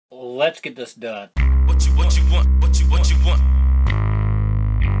let's get this done. What you want? What you want?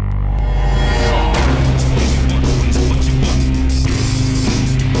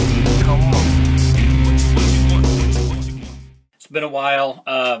 It's been a while.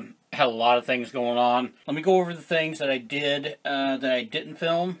 Had a lot of things going on. Let me go over the things that I did that I didn't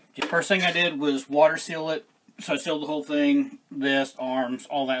film. The first thing I did was water seal it. So I sealed the whole thing, this, arms,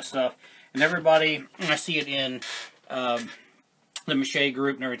 all that stuff. And everybody, I see it in the Mache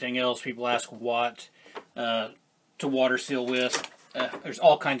group and everything else, people ask what to water seal with. There's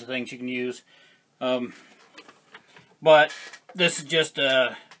all kinds of things you can use. But this is just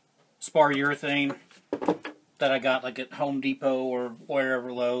spar urethane that I got like at Home Depot or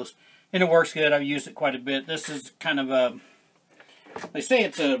wherever, Lowe's. And it works good. I've used it quite a bit. This is kind of a, they say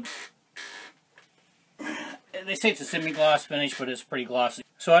it's a semi-gloss finish, but it's pretty glossy.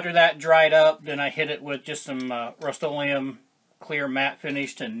 So after that dried up, then I hit it with just some Rust-Oleum clear matte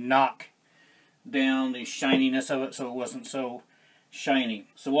finish to knock down the shininess of it so it wasn't so shiny.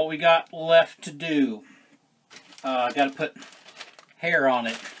 So what we got left to do, I got to put hair on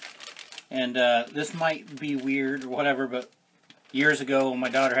it. And this might be weird or whatever, but years ago when my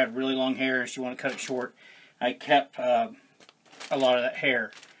daughter had really long hair and she wanted to cut it short, I kept a lot of that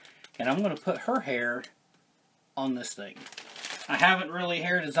hair. And I'm going to put her hair on this thing. I haven't really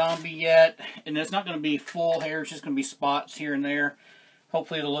haired a zombie yet, and it's not going to be full hair, it's just going to be spots here and there.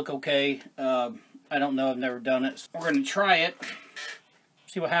 Hopefully it'll look okay. I don't know, I've never done it. So we're going to try it,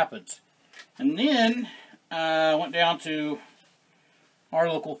 see what happens. And then I went down to our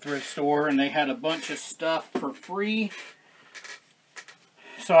local thrift store, and they had a bunch of stuff for free.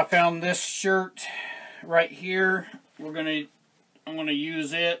 So I found this shirt right here. I'm gonna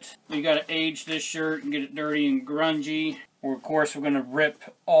use it. You gotta age this shirt and get it dirty and grungy. Or of course we're gonna rip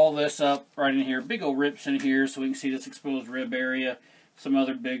all this up right in here. Big old rips in here so we can see this exposed rib area. Some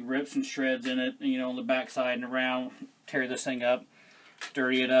other big rips and shreds in it, you know, on the back side and around. Tear this thing up,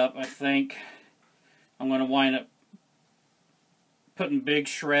 dirty it up. I think I'm gonna wind up putting big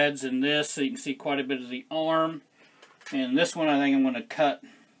shreds in this so you can see quite a bit of the arm. And this one I think I'm gonna cut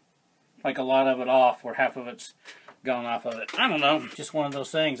like a lot of it off, or half of it's gone off of it. I don't know, just one of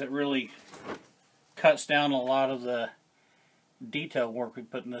those things that really cuts down a lot of the detail work we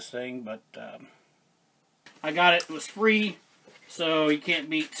put in this thing. But I got it. It was free, so you can't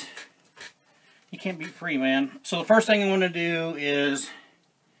beat free, man. So the first thing I'm going to do is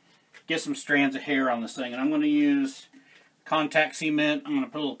get some strands of hair on this thing, and I'm going to use contact cement. I'm going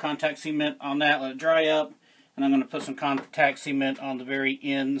to put a little contact cement on that, let it dry up, and I'm going to put some contact cement on the very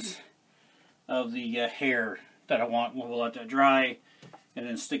ends of the hair that I want. We'll let that dry and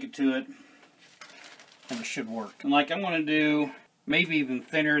then stick it to it, and it should work. And like I'm going to do maybe even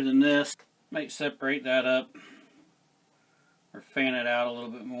thinner than this. Might separate that up or fan it out a little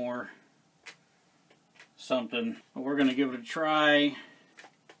bit more. Something. But we're going to give it a try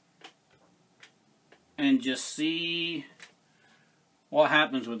and just see what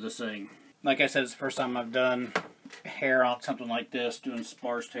happens with this thing. Like I said, it's the first time I've done hair on something like this, doing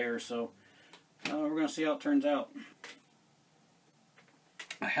sparse hair, so we're going to see how it turns out.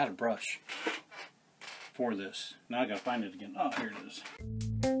 I had a brush for this. Now I got to find it again. Oh, here it is.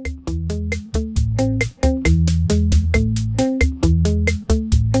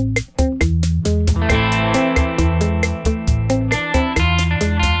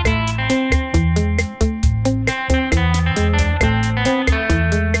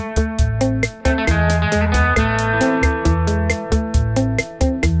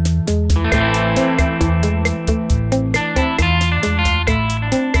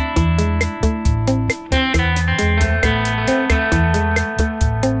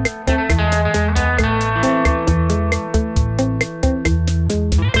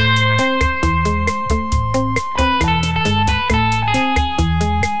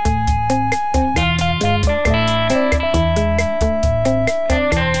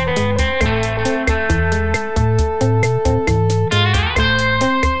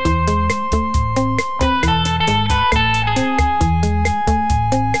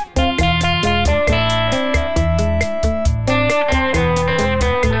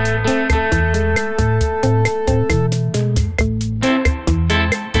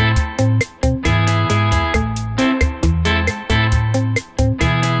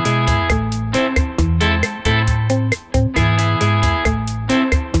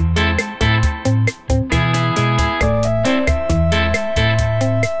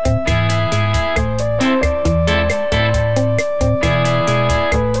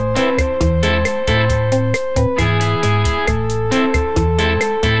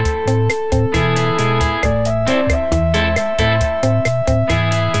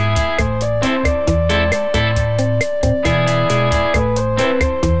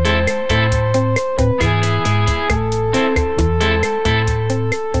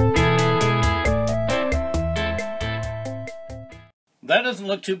 That doesn't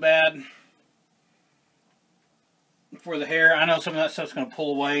look too bad for the hair. I know some of that stuff's going to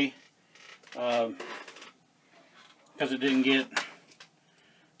pull away because it didn't get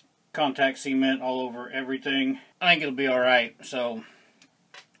contact cement all over everything. I think it'll be alright, so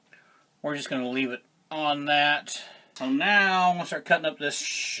we're just going to leave it on that. So now I'm going to start cutting up this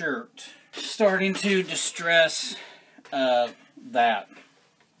shirt. Starting to distress that.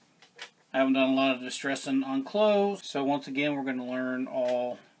 I haven't done a lot of distressing on clothes, so once again we're going to learn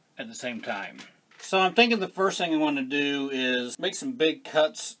all at the same time. So I'm thinking the first thing I want to do is make some big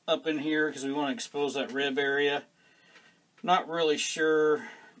cuts up in here because we want to expose that rib area. Not really sure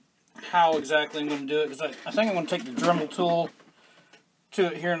how exactly I'm going to do it because I think I'm going to take the Dremel tool to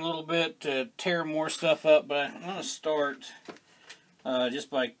it here in a little bit to tear more stuff up, but I'm going to start just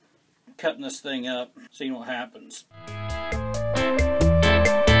by cutting this thing up, seeing what happens.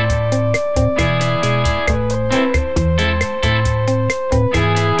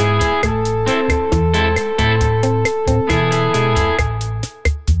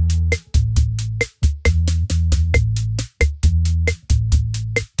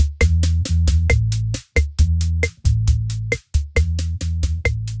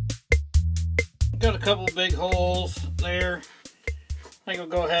 Got a couple of big holes there. I think I'll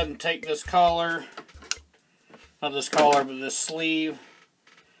go ahead and take this collar, not this collar, but this sleeve.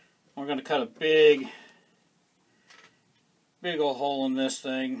 We're going to cut a big old hole in this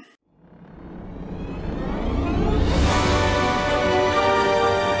thing.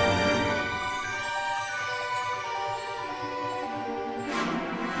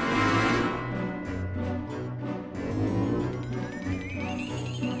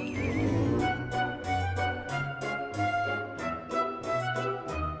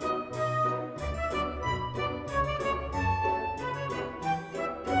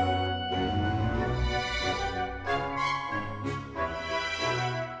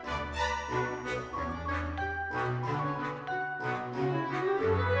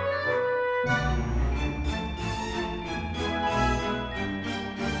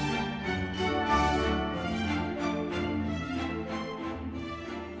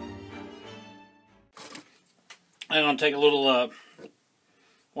 I'm going to take a little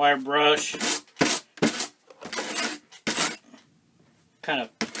wire brush, kind of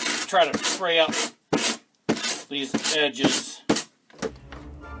try to spray out these edges.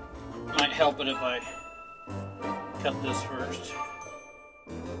 Might help it if I cut this first.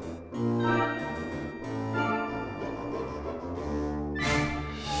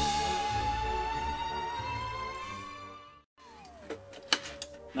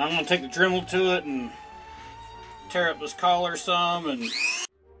 Now I'm going to take the Dremel to it and tear up this collar some and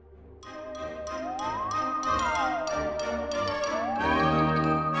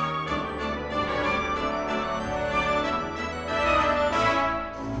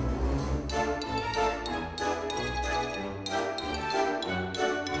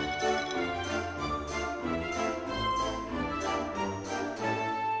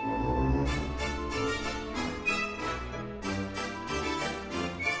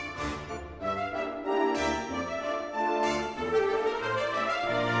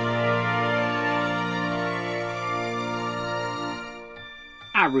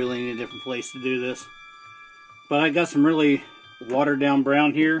I really need a different place to do this. But I got some really watered down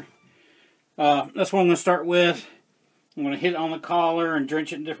brown here. That's what I'm going to start with. I'm going to hit it on the collar and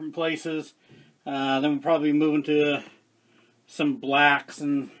drench it in different places. Then we'll probably be moving to some blacks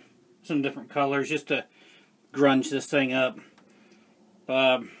and some different colors just to grunge this thing up.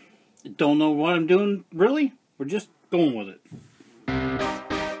 Don't know what I'm doing really. We're just going with it.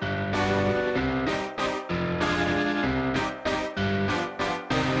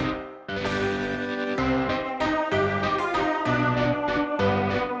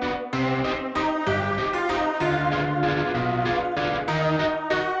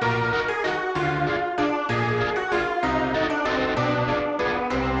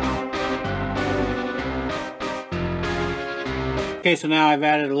 Okay, so now I've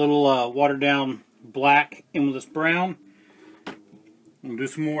added a little watered down black in with this brown. We'll do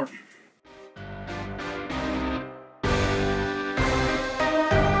some more.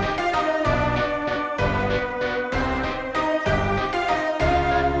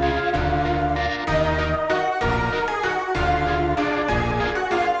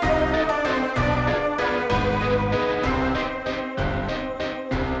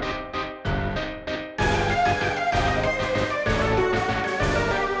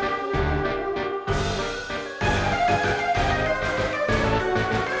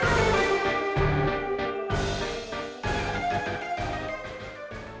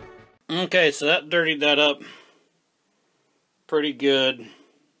 Okay, so that dirtied that up pretty good.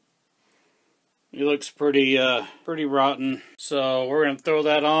 It looks pretty rotten. So we're going to throw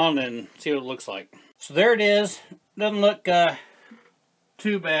that on and see what it looks like. So there it is. Doesn't look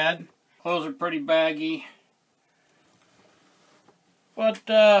too bad. Clothes are pretty baggy. But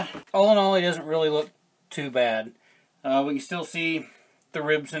all in all, it doesn't really look too bad. We can still see the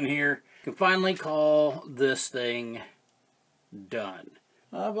ribs in here. You can finally call this thing done.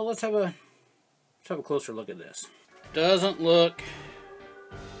 But let's have a closer look at this. Doesn't look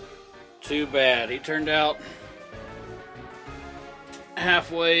too bad. He turned out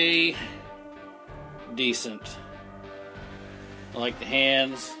halfway decent. I like the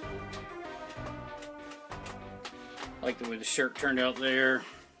hands. I like the way the shirt turned out there.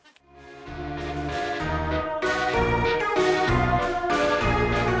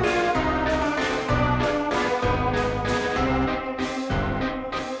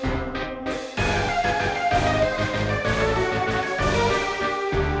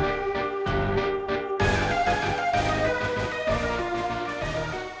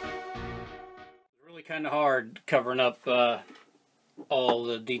 Kind of hard covering up all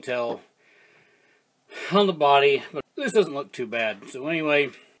the detail on the body, but this doesn't look too bad. So anyway,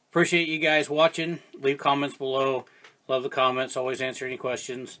 appreciate you guys watching. Leave comments below. Love the comments. Always answer any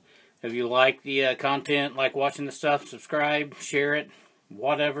questions. If you like the content, like watching the stuff, subscribe, share it,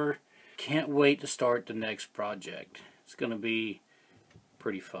 whatever. Can't wait to start the next project. It's going to be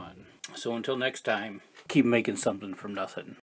pretty fun. So until next time, keep making something from nothing.